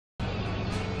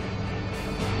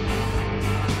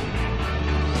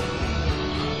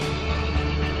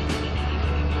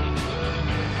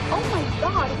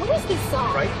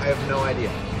song. Right? I have no idea.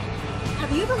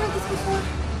 Have you ever heard this before?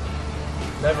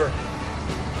 Never.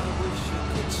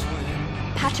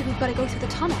 Patrick, we've got to go through the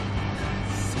tunnel.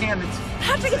 Sam, it's...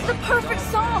 Patrick, it's the perfect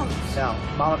song! No.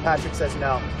 Mama Patrick says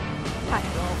no.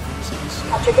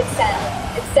 Patrick, it's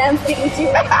Sam. It's Sam speaking to you.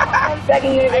 I'm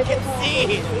begging you to I can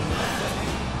see!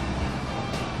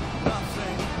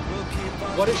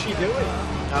 What is she doing?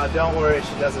 Don't worry,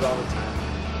 she does it all the time.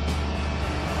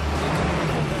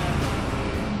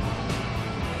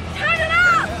 Turn it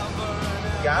up!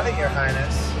 Got it, Your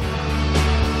Highness.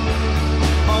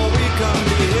 Oh, we can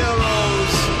be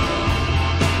heroes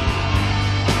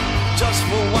just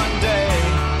for one day.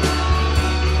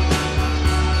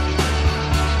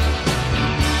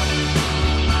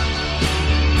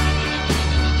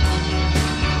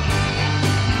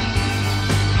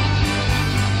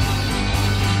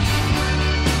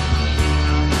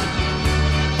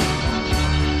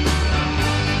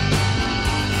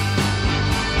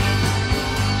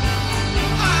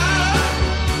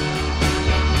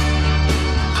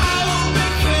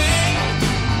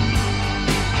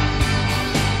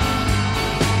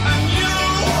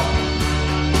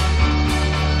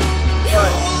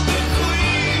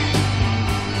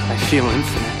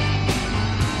 Feelings.